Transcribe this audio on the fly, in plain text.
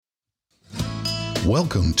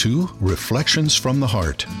Welcome to Reflections from the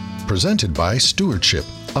Heart, presented by Stewardship,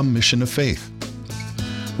 a Mission of Faith.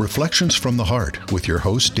 Reflections from the Heart with your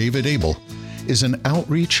host David Abel is an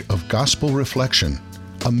outreach of gospel reflection,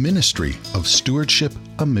 a ministry of Stewardship,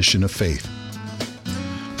 a Mission of Faith.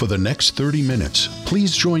 For the next 30 minutes,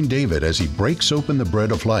 please join David as he breaks open the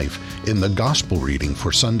bread of life in the gospel reading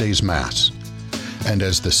for Sunday's Mass. And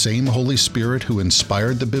as the same Holy Spirit who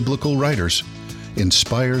inspired the biblical writers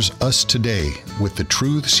inspires us today with the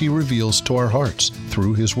truths he reveals to our hearts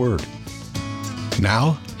through his word.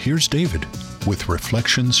 Now, here's David with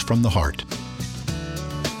Reflections from the Heart.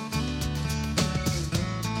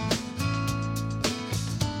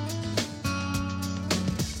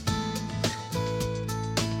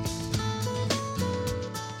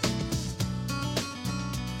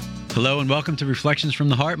 Hello and welcome to Reflections from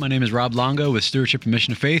the Heart. My name is Rob Longo with Stewardship and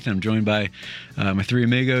Mission of Faith, and I'm joined by my three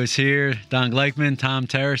amigos here, Don Gleichman, Tom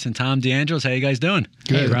Terrace, and Tom DeAngelis. How you guys doing?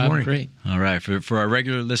 Good, Rob. Morning. Great. All right. For our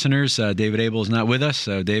regular listeners, David Abel is not with us.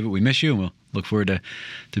 So, David, we miss you, and we'll look forward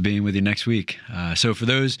to being with you next week. So for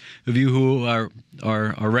those of you who are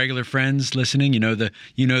regular friends listening, you know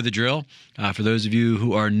the drill. For those of you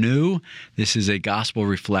who are new, this is a gospel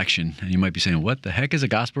reflection. And you might be saying, what the heck is a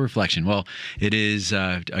gospel reflection? Well, it is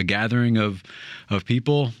a gathering of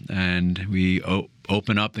people, and we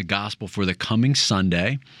open up the gospel for the coming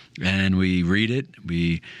Sunday, and we read it.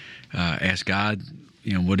 We ask God,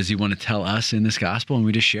 what does he want to tell us in this gospel? And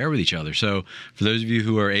we just share with each other. So for those of you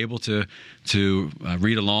who are able to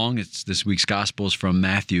read along, it's this week's gospel is from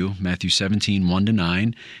Matthew 17,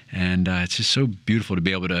 1-9. And it's just so beautiful to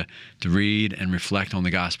be able to read and reflect on the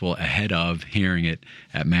gospel ahead of hearing it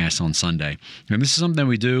at Mass on Sunday. And this is something that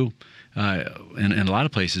we do in a lot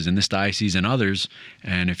of places in this diocese and others.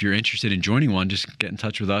 And if you're interested in joining one, just get in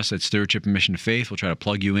touch with us at Stewardship and Mission of Faith. We'll try to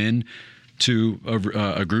plug you in to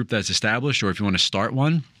a group that's established, or if you want to start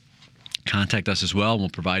one, contact us as well. We'll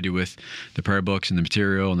provide you with the prayer books and the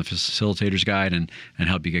material and the facilitator's guide and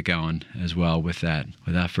help you get going as well with that.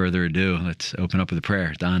 Without further ado, let's open up with a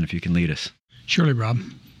prayer. Don, if you can lead us. Surely, Rob.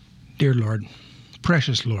 Dear Lord,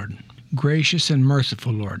 precious Lord, gracious and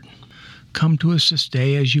merciful Lord, come to us this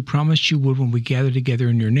day as you promised you would when we gather together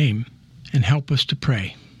in your name, and help us to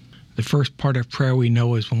pray. The first part of prayer we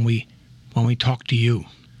know is when we talk to you.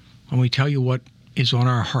 When we tell you what is on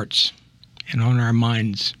our hearts and on our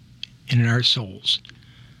minds and in our souls.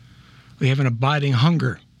 We have an abiding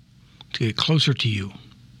hunger to get closer to you,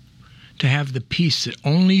 to have the peace that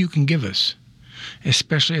only you can give us,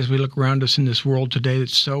 especially as we look around us in this world today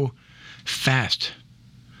that's so fast,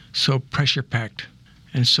 so pressure-packed,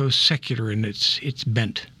 and so secular in its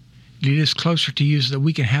bent. Lead us closer to you so that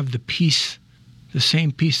we can have the peace, the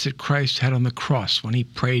same peace that Christ had on the cross when he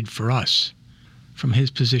prayed for us, from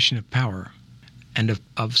his position of power and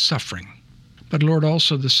of suffering. But Lord,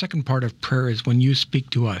 also the second part of prayer is when you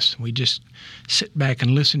speak to us. We just sit back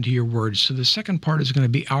and listen to your words. So the second part is going to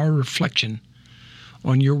be our reflection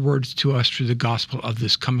on your words to us through the gospel of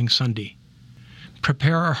this coming Sunday.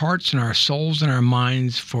 Prepare our hearts and our souls and our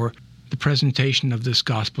minds for the presentation of this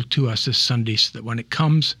gospel to us this Sunday, so that when it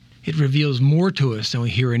comes, it reveals more to us than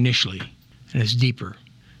we hear initially, and is deeper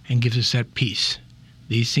and gives us that peace.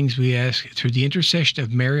 These things we ask through the intercession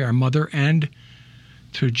of Mary, our mother, and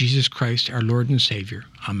through Jesus Christ, our Lord and Savior.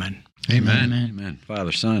 Amen. Amen. Amen.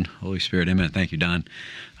 Father, Son, Holy Spirit. Amen. Thank you, Don.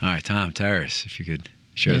 All right, Tom Terrace, if you could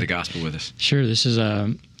share the gospel with us. Sure. This is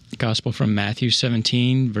a gospel from Matthew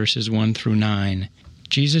 17, verses 1-9.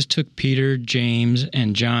 Jesus took Peter, James,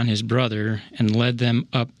 and John, his brother, and led them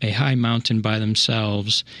up a high mountain by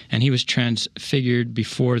themselves, and he was transfigured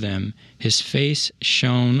before them. His face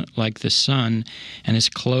shone like the sun, and his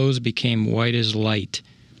clothes became white as light.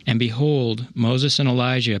 And behold, Moses and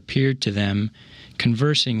Elijah appeared to them,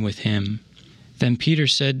 conversing with him. Then Peter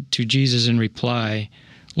said to Jesus in reply,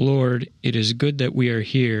 Lord, it is good that we are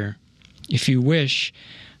here. If you wish,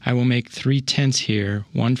 I will make 3 tents here,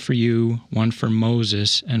 one for you, one for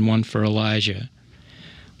Moses, and one for Elijah.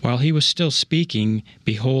 While he was still speaking,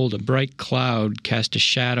 behold, a bright cloud cast a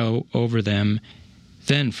shadow over them.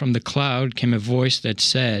 Then from the cloud came a voice that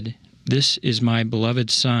said, This is my beloved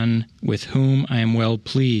Son, with whom I am well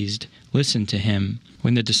pleased. Listen to him.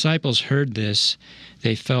 When the disciples heard this,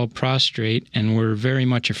 they fell prostrate and were very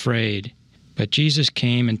much afraid. But Jesus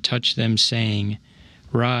came and touched them, saying,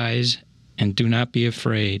 Rise, and do not be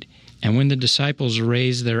afraid. And when the disciples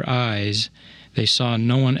raised their eyes, they saw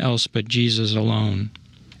no one else but Jesus alone.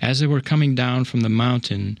 As they were coming down from the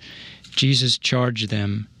mountain, Jesus charged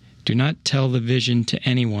them, Do not tell the vision to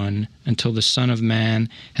anyone until the Son of Man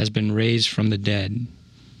has been raised from the dead.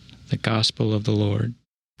 The Gospel of the Lord.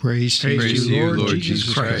 Praise to you, Lord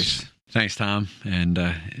Jesus Christ. Thanks, Tom. And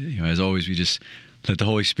as always, we just let the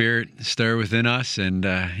Holy Spirit stir within us, and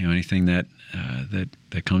anything that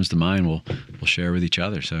comes to mind, we'll share with each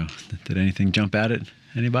other. So, did anything jump out at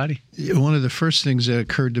anybody? One of the first things that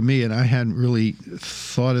occurred to me, and I hadn't really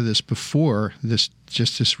thought of this before, this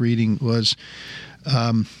reading was,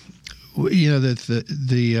 that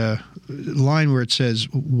the line where it says,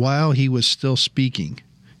 "While he was still speaking."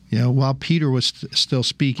 While Peter was still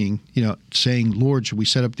speaking, saying, "Lord, should we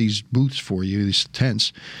set up these booths for you, these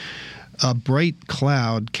tents?" A bright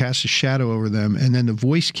cloud cast a shadow over them, and then the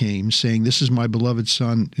voice came saying, "This is my beloved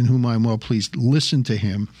Son, in whom I am well pleased. Listen to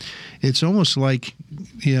him." It's almost like,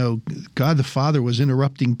 God the Father was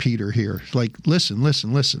interrupting Peter here. Like, listen.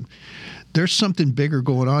 There's something bigger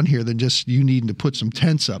going on here than just you needing to put some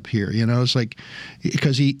tents up here. It's like,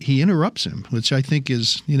 because he interrupts him, which I think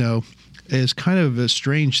is kind of a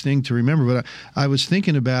strange thing to remember. But I was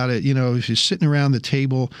thinking about it, if you're sitting around the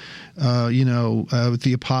table, with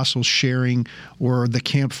the apostles sharing, or the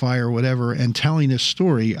campfire or whatever, and telling this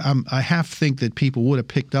story, I half think that people would have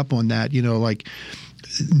picked up on that, like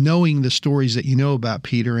knowing the stories that about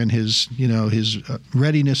Peter and his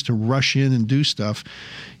readiness to rush in and do stuff.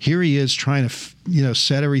 Here he is trying to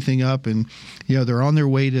set everything up, and they're on their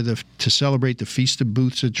way to celebrate the Feast of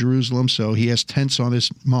Booths at Jerusalem. So he has tents on his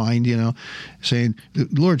mind, saying,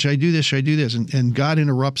 "Lord, should I do this? Should I do this?" And God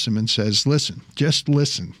interrupts him and says, "Listen, just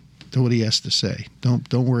listen to what he has to say.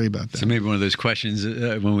 Don't worry about that." So maybe one of those questions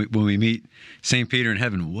when we meet St. Peter in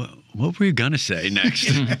heaven, what were you going to say next?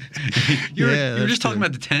 you were just talking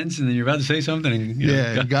about the tents, and then you're about to say something.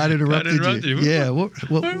 And, God interrupted you. Yeah, what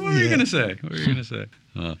were you going to say? What were you going to say?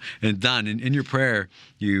 And Don, in your prayer,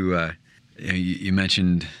 you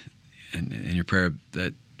mentioned in your prayer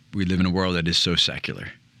that we live in a world that is so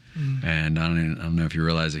secular. And I don't know if you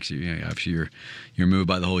realize that obviously you're moved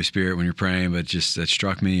by the Holy Spirit when you're praying, but just that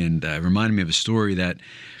struck me and reminded me of a story that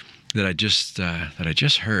I just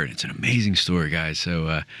heard. It's an amazing story, guys.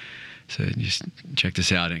 So just check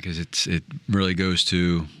this out, because it really goes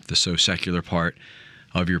to the so secular part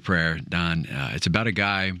of your prayer, Don. It's about a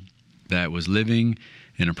guy that was living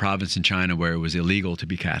in a province in China where it was illegal to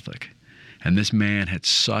be Catholic, and this man had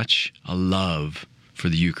such a love for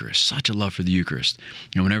the Eucharist, such a love for the Eucharist.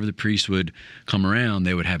 Whenever the priest would come around,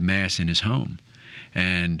 they would have Mass in his home.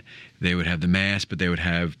 And they would have the Mass, but they would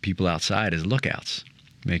have people outside as lookouts,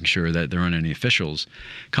 making sure that there aren't any officials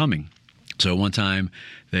coming. So one time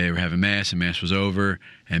they were having Mass, and Mass was over,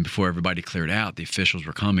 and before everybody cleared out, the officials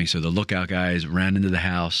were coming. So the lookout guys ran into the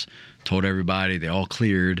house, told everybody, they all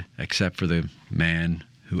cleared except for the man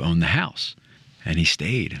who owned the house. And he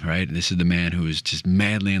stayed, right? And this is the man who was just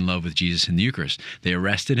madly in love with Jesus and the Eucharist. They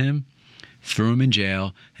arrested him, threw him in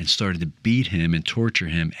jail, and started to beat him and torture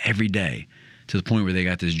him every day, to the point where they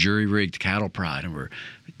got this jury-rigged cattle prod and were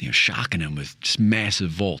shocking him with just massive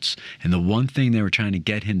volts. And the one thing they were trying to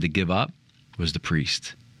get him to give up was the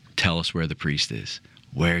priest. Tell us where the priest is.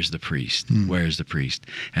 Where's the priest? Where's the priest?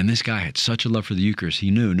 And this guy had such a love for the Eucharist, he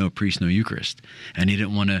knew no priest, no Eucharist. And he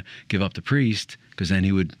didn't want to give up the priest, because then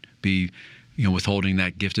he would be withholding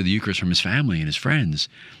that gift of the Eucharist from his family and his friends.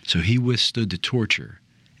 So he withstood the torture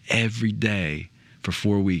every day for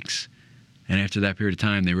 4 weeks. And after that period of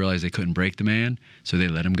time, they realized they couldn't break the man, so they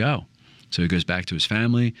let him go. So he goes back to his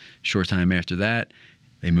family. Short time after that,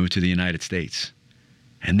 they moved to the United States.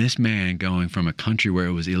 And this man, going from a country where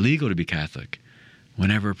it was illegal to be Catholic,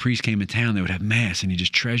 whenever a priest came in town, they would have Mass, and he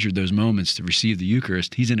just treasured those moments to receive the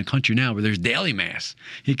Eucharist. He's in a country now where there's daily Mass.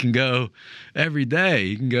 He can go every day.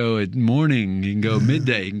 He can go at morning. He can go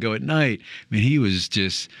midday. He can go at night. I mean, he was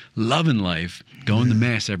just loving life, going to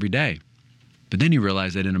Mass every day. But then he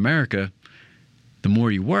realized that in America, the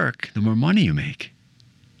more you work, the more money you make.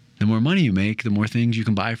 The more money you make, the more things you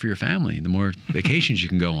can buy for your family, the more vacations you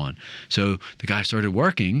can go on. So the guy started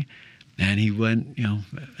working, and he went,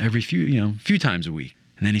 every few times a week.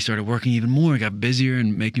 And then he started working even more. He got busier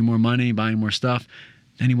and making more money, buying more stuff.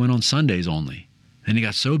 Then he went on Sundays only. Then he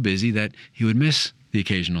got so busy that he would miss the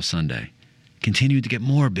occasional Sunday. Continued to get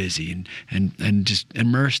more busy and just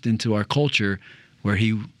immersed into our culture, where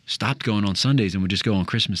he stopped going on Sundays and would just go on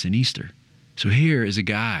Christmas and Easter. So here is a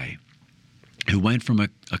guy who went from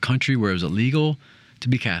a country where it was illegal to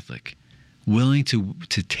be Catholic, willing to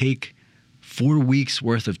take 4 weeks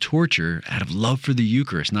worth of torture out of love for the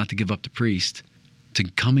Eucharist, not to give up the priest, to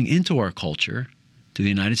coming into our culture, to the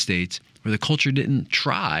United States, where the culture didn't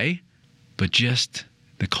try, but just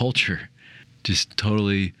the culture just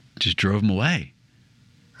totally just drove him away,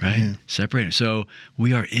 right? Yeah. Separated. So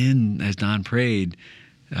we are in, as Don prayed,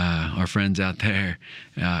 our friends out there,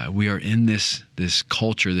 we are in this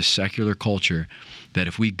culture, this secular culture, that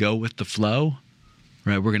if we go with the flow,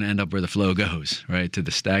 right, we're going to end up where the flow goes, right, to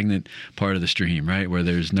the stagnant part of the stream, right, where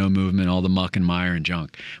there's no movement, all the muck and mire and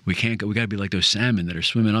junk. We can't go. We got to be like those salmon that are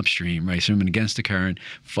swimming upstream, right, swimming against the current,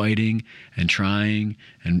 fighting and trying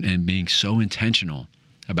and being so intentional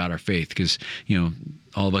about our faith, because,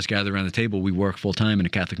 all of us gather around the table, we work full time in a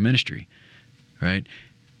Catholic ministry, right?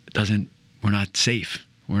 We're not safe.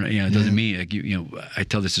 We're not, it doesn't mean, like, I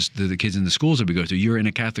tell this to the kids in the schools that we go to, you're in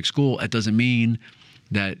a Catholic school, it doesn't mean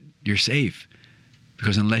that you're safe.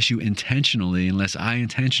 Because unless we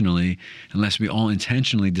all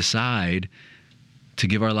intentionally decide to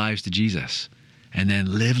give our lives to Jesus and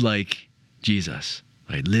then live like Jesus,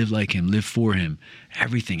 right? Live like him, live for him,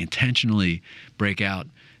 everything, intentionally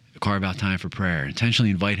carve out time for prayer, intentionally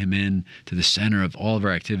invite him in to the center of all of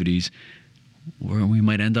our activities, where we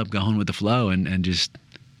might end up going with the flow and just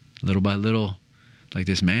little by little, like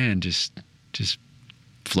this man, just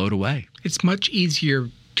float away. It's much easier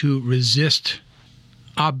to resist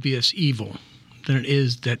obvious evil than it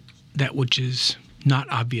is that which is not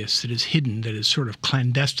obvious, that is hidden, that is sort of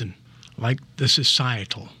clandestine, like the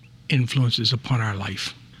societal influences upon our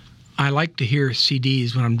life. I like to hear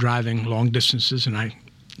CDs when I'm driving long distances, and I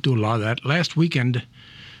do a lot of that. Last weekend,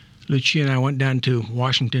 Lucia and I went down to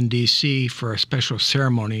Washington, D.C. for a special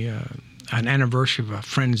ceremony, an anniversary of a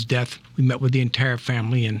friend's death. We met with the entire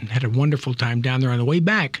family and had a wonderful time down there. On the way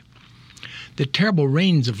back, the terrible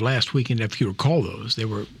rains of last weekend, if you recall those, they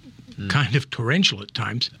were kind of torrential at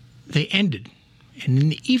times. They ended. And in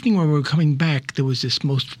the evening when we were coming back, there was this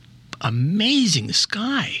most amazing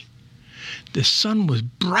sky. The sun was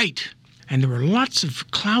bright, and there were lots of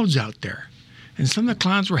clouds out there. And some of the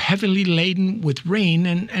clouds were heavily laden with rain,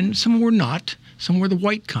 and some were not. Some were the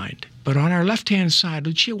white kind. But on our left-hand side,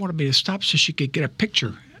 Lucia wanted me to stop so she could get a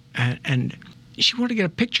picture. And she wanted to get a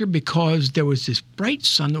picture because there was this bright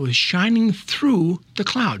sun that was shining through the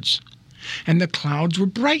clouds. And the clouds were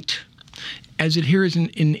bright. As it here is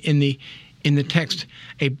in the text,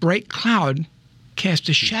 a bright cloud cast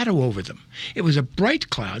a shadow over them. It was a bright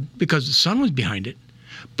cloud because the sun was behind it,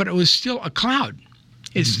 but it was still a cloud.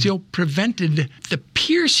 It still prevented the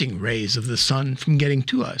piercing rays of the sun from getting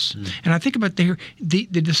to us. And I think about the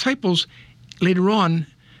disciples later on,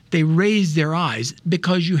 they raised their eyes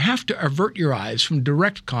because you have to avert your eyes from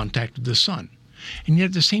direct contact with the sun. And yet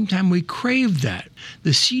at the same time, we crave that.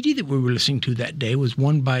 The CD that we were listening to that day was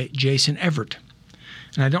one by Jason Everett.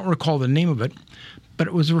 And I don't recall the name of it, but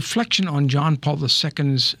it was a reflection on John Paul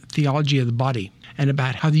II's theology of the body and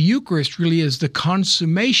about how the Eucharist really is the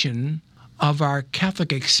consummation of our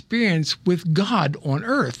Catholic experience with God on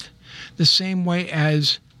earth, the same way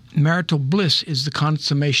as marital bliss is the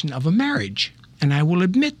consummation of a marriage. And I will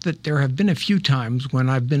admit that there have been a few times when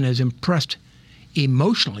I've been as impressed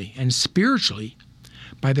emotionally and spiritually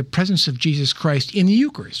by the presence of Jesus Christ in the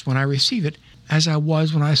Eucharist when I receive it, as I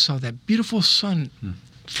was when I saw that beautiful sun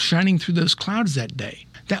shining through those clouds that day.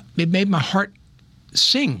 It made my heart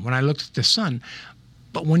sing when I looked at the sun.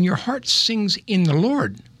 But when your heart sings in the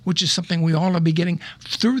Lord, which is something we all are beginning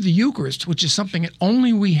through the Eucharist, which is something that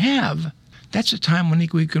only we have, that's a time when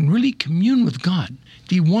we can really commune with God,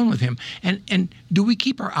 be one with him. And do we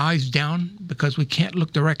keep our eyes down because we can't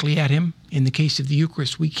look directly at him? In the case of the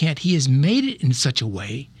Eucharist, we can't. He has made it in such a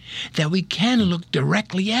way that we can look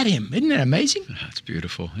directly at him. Isn't that amazing? That's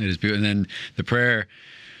beautiful. It is beautiful. And then the prayer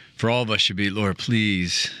for all of us should be, Lord,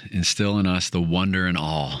 please instill in us the wonder and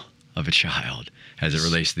awe of a child as it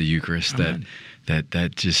relates to the Eucharist. Amen.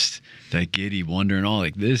 That giddy wonder and all,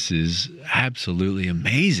 like, this is absolutely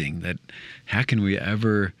amazing. That how can we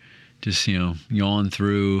ever just yawn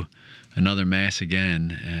through another Mass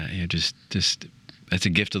again? Just that's a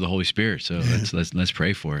gift of the Holy Spirit. So let's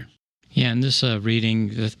pray for it. Yeah, in this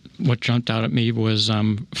reading, what jumped out at me was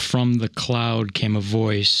from the cloud came a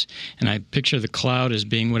voice, and I picture the cloud as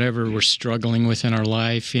being whatever we're struggling with in our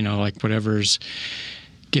life. Like whatever's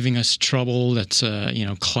giving us trouble, that's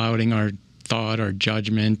clouding our thought or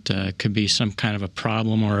judgment. Could be some kind of a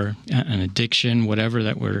problem or an addiction, whatever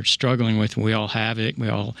that we're struggling with. We all have it. We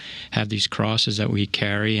all have these crosses that we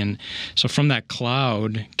carry. And so from that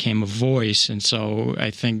cloud came a voice. And so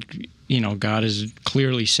I think, God is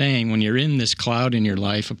clearly saying when you're in this cloud in your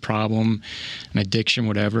life, a problem, an addiction,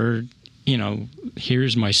 whatever,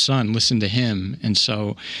 here's my son, listen to him. And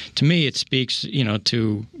so to me, it speaks,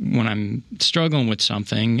 to when I'm struggling with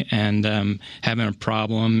something and having a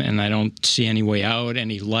problem and I don't see any way out,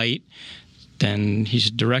 any light, then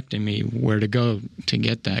he's directing me where to go to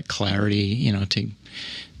get that clarity,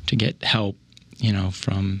 to get help,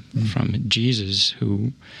 from Jesus,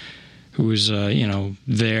 who is,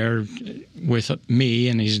 there with me,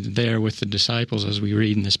 and he's there with the disciples as we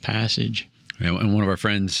read in this passage. And one of our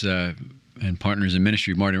friends and partners in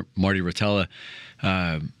ministry, Marty Rotella,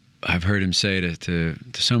 I've heard him say to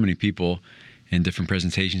so many people in different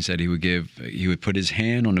presentations that he would give, he would put his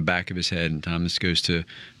hand on the back of his head, and Tom, this goes to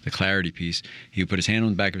the clarity piece. He would put his hand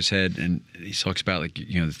on the back of his head, and he talks about, like,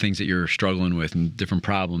 you know, the things that you're struggling with and different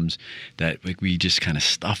problems that, like, we just kind of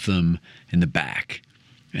stuff them in the back.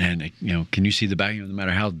 And, you know, can you see the back? You know, no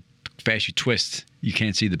matter how fast you twist, you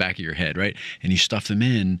can't see the back of your head, right? And you stuff them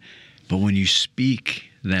in, but when you speak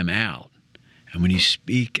them out, and when you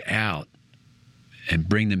speak out and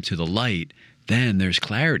bring them to the light, then there's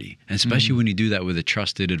clarity. And especially when you do that with a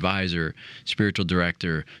trusted advisor, spiritual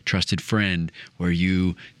director, trusted friend, where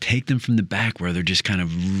you take them from the back where they're just kind of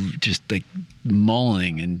just like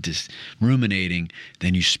mulling and just ruminating,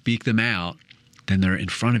 then you speak them out, then they're in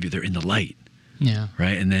front of you, they're in the light. Yeah.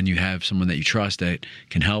 Right? And then you have someone that you trust that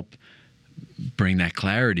can help bring that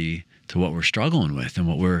clarity to what we're struggling with and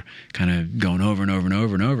what we're kind of going over and over and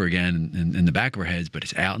over and over again in the back of our heads. But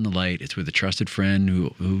it's out in the light. It's with a trusted friend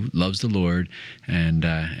who loves the Lord and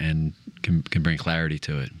can bring clarity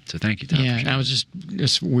to it. So thank you, Tom. Yeah, and I was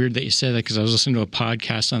it's weird that you said that, because I was listening to a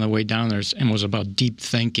podcast on the way down there, and it was about deep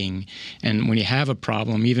thinking. And when you have a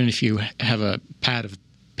problem, even if you have a pad of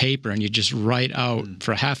paper and you just write out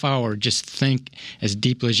for a half hour, just think as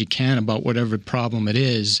deeply as you can about whatever problem it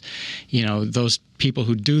is, you know, those people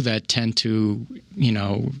who do that tend to, you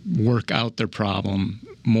know, work out their problem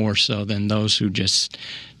more so than those who just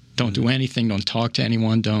don't do anything, don't talk to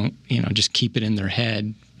anyone, don't, you know, just keep it in their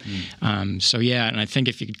head. So yeah, and I think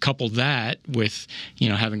if you could couple that with, you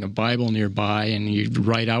know, having a Bible nearby and you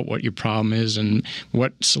write out what your problem is and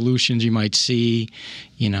what solutions you might see,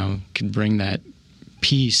 you know, could bring that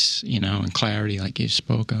peace, you know, and clarity like you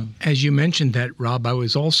spoke of. As you mentioned that, Rob, I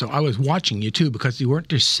was watching you too, because you weren't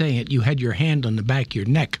just saying it, you had your hand on the back of your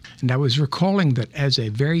neck. And I was recalling that as a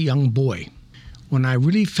very young boy, when I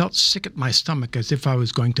really felt sick at my stomach as if I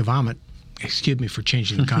was going to vomit, excuse me for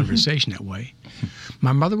changing the conversation that way,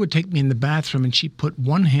 my mother would take me in the bathroom and she'd put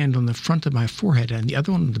one hand on the front of my forehead and the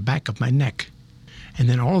other one on the back of my neck. And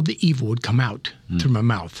then all of the evil would come out through my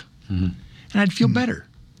mouth. And I'd feel better,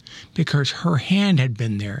 because her hand had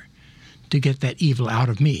been there to get that evil out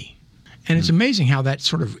of me. And it's amazing how that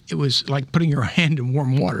it was like putting your hand in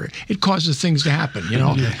warm water. It causes things to happen, you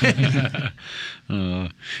know.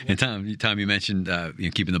 And Tom, you mentioned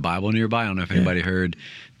keeping the Bible nearby. I don't know if anybody heard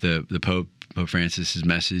the Pope Francis's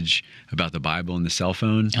message about the Bible and the cell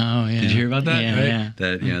phone. Oh, yeah. Did you hear about that? Yeah,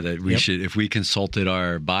 right? yeah. That we should, if we consulted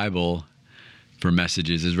our Bible for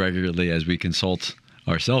messages as regularly as we consult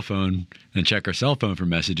our cell phone and check our cell phone for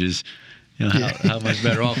messages, you know, how much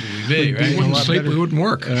better off would we be, right? We wouldn't sleep, we wouldn't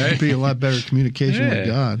work. Right? It'd be a lot better communication with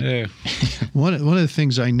God. Yeah. One of the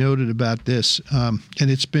things I noted about this, and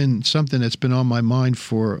it's been something that's been on my mind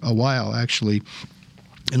for a while, actually,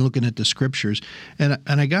 and looking at the scriptures. And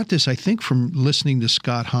I got this, I think, from listening to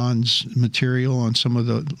Scott Hahn's material on some of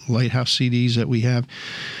the Lighthouse CDs that we have,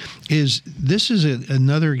 is this is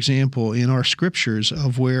another example in our scriptures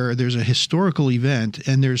of where there's a historical event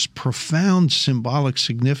and there's profound symbolic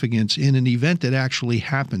significance in an event that actually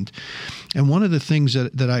happened. And one of the things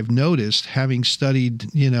that I've noticed, having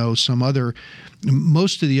studied, you know,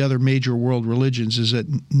 most of the other major world religions, is that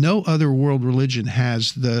no other world religion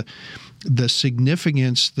has the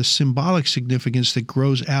significance, the symbolic significance that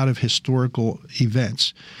grows out of historical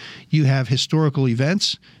events. You have historical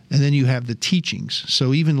events, and then you have the teachings.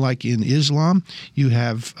 So even like in Islam, you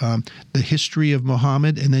have the history of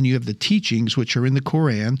Muhammad, and then you have the teachings, which are in the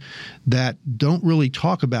Quran, that don't really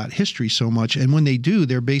talk about history so much. And when they do,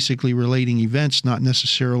 they're basically relating events, not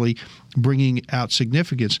necessarily bringing out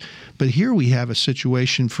significance. But here we have a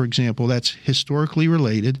situation, for example, that's historically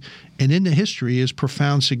related, and in the history is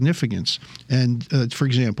profound significance. And for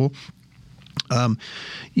example,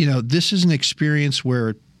 you know, this is an experience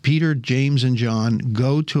where Peter, James, and John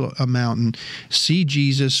go to a mountain, see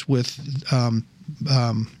Jesus with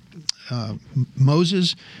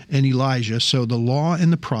Moses and Elijah, so the law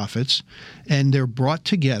and the prophets, and they're brought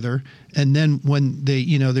together. And then when they,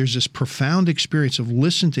 you know, there's this profound experience of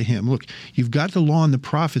listen to him. Look, you've got the law and the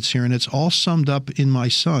prophets here, and it's all summed up in my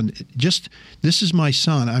son. Just, this is my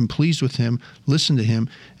son. I'm pleased with him. Listen to him.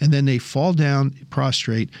 And then they fall down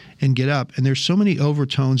prostrate and get up. And there's so many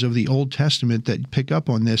overtones of the Old Testament that pick up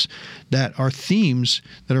on this, that are themes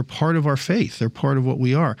that are part of our faith. They're part of what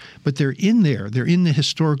we are. But they're in there. They're in the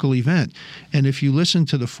historical event. And if you listen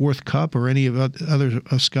to the Fourth Cup or any of other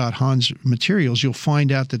of Scott Hahn's materials, you'll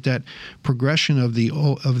find out that progression of the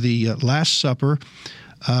Last Supper,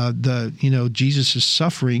 Jesus'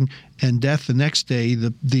 suffering and death the next day,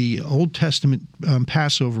 the Old Testament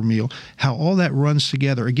Passover meal, how all that runs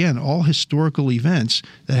together. Again, all historical events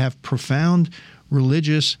that have profound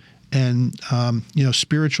religious and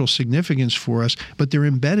spiritual significance for us, but they're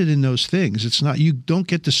embedded in those things. It's not, you don't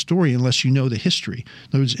get the story unless you know the history. In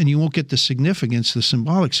other words, and you won't get the significance, the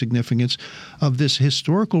symbolic significance of this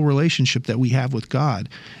historical relationship that we have with God.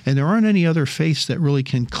 And there aren't any other faiths that really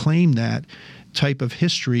can claim that type of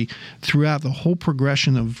history throughout the whole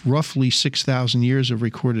progression of roughly 6,000 years of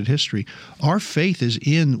recorded history. Our faith is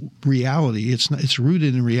in reality. It's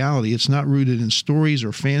rooted in reality. It's not rooted in stories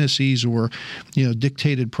or fantasies or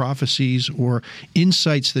dictated prophecies or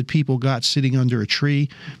insights that people got sitting under a tree.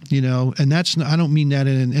 And that's I don't mean that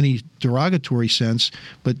in any derogatory sense,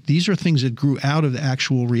 but these are things that grew out of the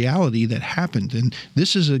actual reality that happened. And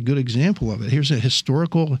this is a good example of it. Here's a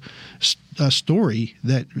historical story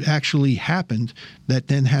that actually happened that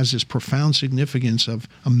then has this profound significance of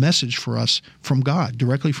a message for us from God,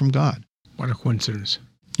 directly from God. What a coincidence.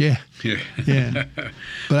 Yeah.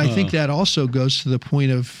 But I think that also goes to the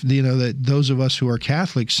point of, that those of us who are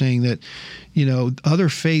Catholics saying that, other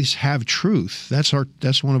faiths have truth. That's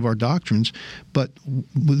one of our doctrines. But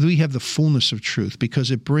we have the fullness of truth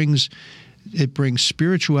because it brings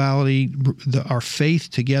spirituality, our faith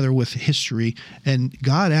together with history, and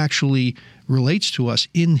God actually relates to us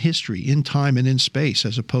in history, in time and in space,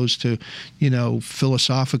 as opposed to,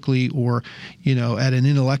 philosophically or, at an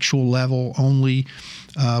intellectual level only,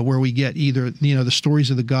 where we get either, the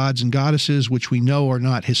stories of the gods and goddesses, which we know are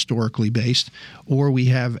not historically based, or we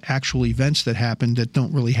have actual events that happen that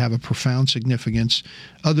don't really have a profound significance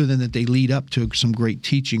other than that they lead up to some great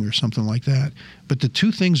teaching or something like that. But the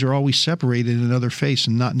two things are always separated in other faiths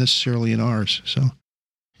and not necessarily in ours. So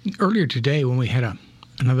earlier today, when we had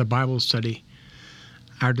another Bible study,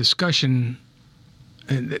 our discussion,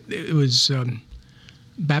 it was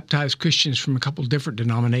baptized Christians from a couple different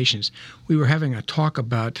denominations. We were having a talk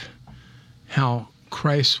about how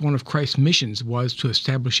one of Christ's missions was to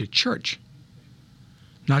establish a church.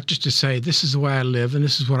 Not just to say, this is the way I live and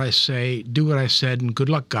this is what I say, do what I said, and good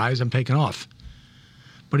luck, guys, I'm taking off.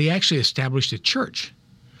 But he actually established a church,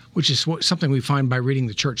 which is something we find by reading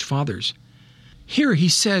the church fathers. Here he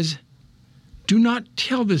says, do not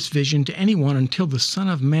tell this vision to anyone until the Son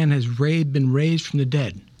of Man has been raised from the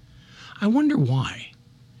dead. I wonder why.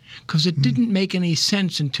 Because it didn't make any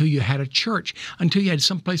sense until you had a church, until you had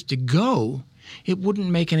someplace to go. It wouldn't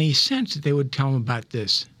make any sense that they would tell them about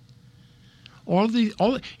this.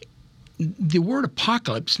 The word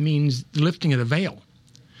apocalypse means the lifting of the veil.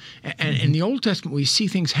 And in the Old Testament, we see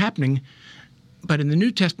things happening, but in the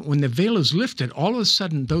New Testament, when the veil is lifted, all of a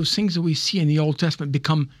sudden, those things that we see in the Old Testament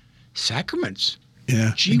become sacraments.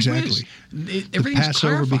 Yeah, exactly. The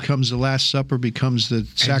Passover clarified. Becomes the Last Supper, becomes the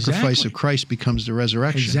sacrifice of Christ, becomes the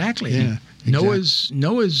resurrection. Exactly. Yeah, Noah's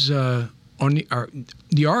on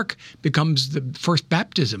the ark becomes the first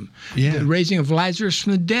baptism. Yeah. The raising of Lazarus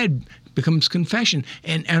from the dead becomes confession.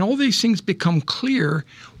 And all these things become clear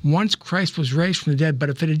once Christ was raised from the dead. But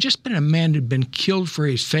if it had just been a man who had been killed for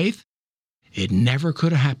his faith, it never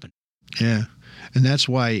could have happened. Yeah. And that's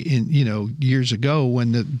why, years ago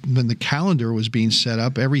when the calendar was being set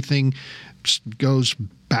up, everything goes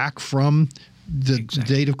back from the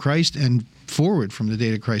date of Christ and forward from the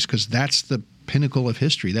date of Christ, because that's the pinnacle of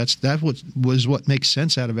history. What makes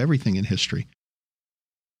sense out of everything in history.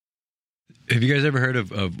 Have you guys ever heard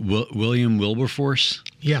of William Wilberforce?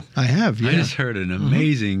 Yeah, I have. Yeah. I just heard an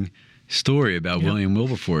amazing story about William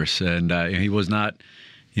Wilberforce, and he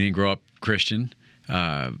didn't grow up Christian.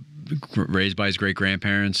 Raised by his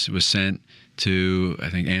great-grandparents, was sent to, I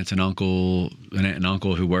think, an aunt and uncle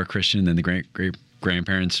who were Christian, and the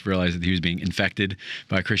great-grandparents realized that he was being infected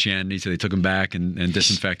by Christianity, so they took him back and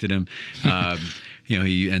disinfected him.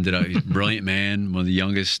 He ended up, he's a brilliant man, one of the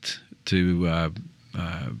youngest to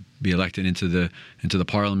be elected into the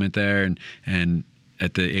parliament there, and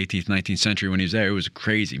at the 18th, 19th century when he was there, it was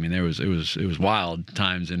crazy. I mean, it was wild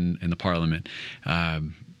times in the parliament.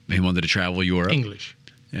 He wanted to travel Europe. English.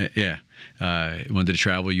 Yeah. He wanted to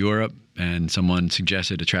travel Europe, and someone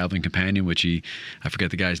suggested a traveling companion, which I forget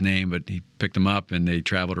the guy's name, but he picked him up and they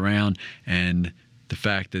traveled around. And the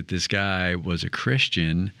fact that this guy was a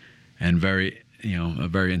Christian and a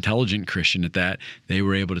very intelligent Christian at that, they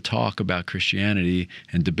were able to talk about Christianity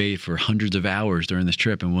and debate for hundreds of hours during this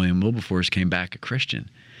trip. And William Wilberforce came back a Christian.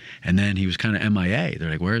 And then he was kind of MIA.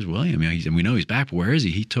 They're like, where's William? And we know he's back, but where is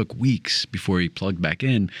he? He took weeks before he plugged back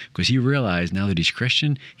in because he realized now that he's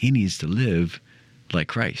Christian, he needs to live like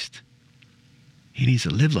Christ. He needs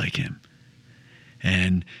to live like him.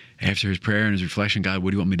 And after his prayer and his reflection, God,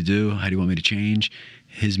 what do you want me to do? How do you want me to change?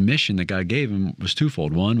 his mission that God gave him was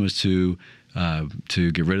twofold. One was to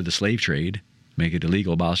get rid of the slave trade, make it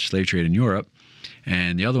illegal, abolish the slave trade in Europe.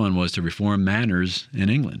 And the other one was to reform manners in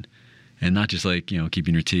England. And not just like,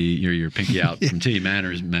 keeping your pinky out from tea.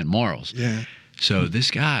 Manners meant morals. Yeah. So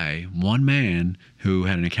this guy, one man who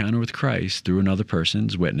had an encounter with Christ through another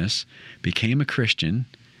person's witness, became a Christian,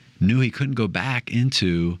 knew he couldn't go back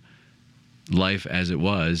into life as it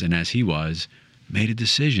was and as he was, made a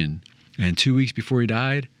decision. And 2 weeks before he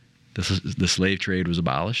died, the slave trade was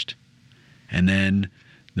abolished. And then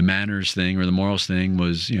the manners thing or the morals thing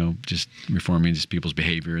was, just reforming just people's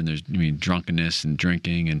behavior. And there's, drunkenness and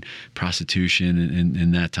drinking and prostitution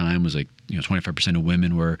in that time was like, 25% of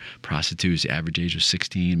women were prostitutes. The average age was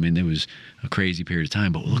 16. I mean, it was a crazy period of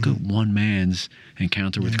time. But look at one man's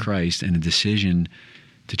encounter with Christ and a decision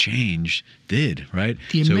to change did, right?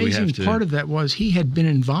 The amazing part of that was he had been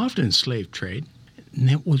involved in slave trade, and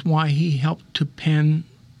that was why he helped to pen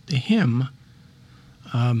the hymn,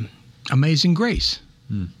 Amazing Grace.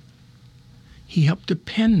 He helped to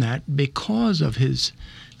pen that because of his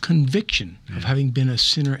conviction of having been a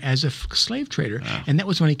sinner as a slave trader. Wow. And that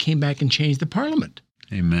was when he came back and changed the parliament.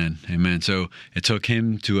 Amen. Amen. So it took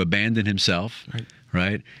him to abandon himself,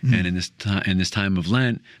 right? And in this time of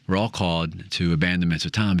Lent, we're all called to abandonment. So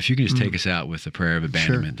Tom, if you can just take us out with a prayer of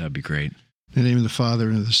abandonment, that'd be great. In the name of the Father,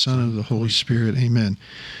 and of the Son, and of the Holy Spirit. Amen.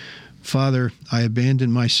 Father, I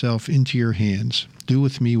abandon myself into your hands. Do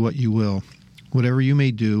with me what you will. Whatever you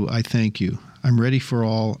may do, I thank you. I'm ready for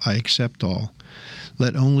all. I accept all.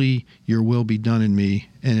 Let only your will be done in me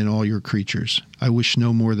and in all your creatures. I wish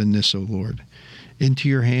no more than this, O Lord. Into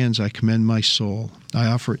your hands I commend my soul. I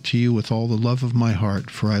offer it to you with all the love of my heart,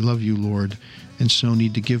 for I love you, Lord, and so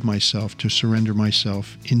need to give myself, to surrender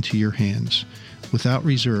myself into your hands, without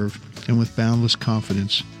reserve and with boundless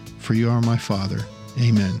confidence, for you are my Father.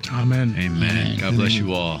 Amen. Amen. Amen. God bless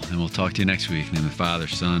you all, and we'll talk to you next week. In the name of the Father,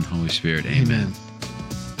 Son, Holy Spirit. Amen.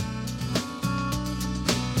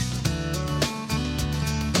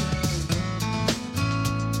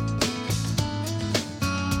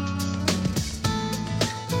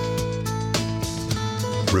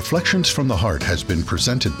 Reflections from the Heart has been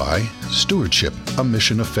presented by Stewardship, a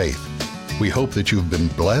Mission of Faith. We hope that you have been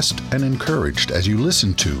blessed and encouraged as you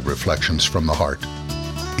listen to Reflections from the Heart.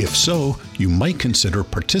 If so, you might consider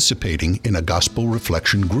participating in a gospel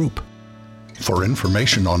reflection group. For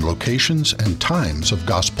information on locations and times of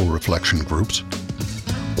gospel reflection groups,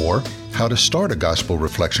 or how to start a gospel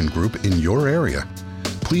reflection group in your area,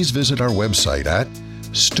 please visit our website at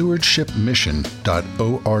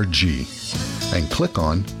stewardshipmission.org and click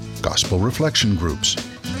on Gospel Reflection Groups,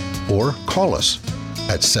 or call us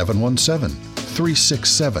at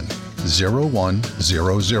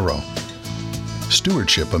 717-367-0100.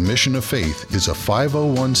 Stewardship, a Mission of Faith is a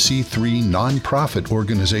 501c3 nonprofit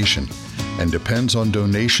organization and depends on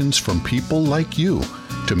donations from people like you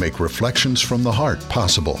to make Reflections from the Heart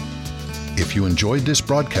possible. If you enjoyed this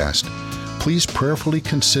broadcast, please prayerfully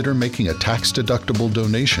consider making a tax-deductible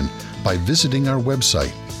donation by visiting our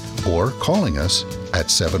website or calling us at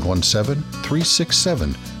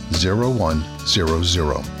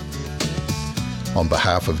 717-367-0100. On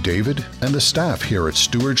behalf of David and the staff here at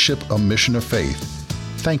Stewardship, a Mission of Faith,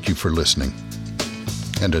 thank you for listening.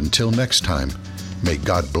 And until next time, may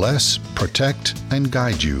God bless, protect, and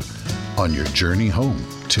guide you on your journey home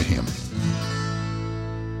to Him.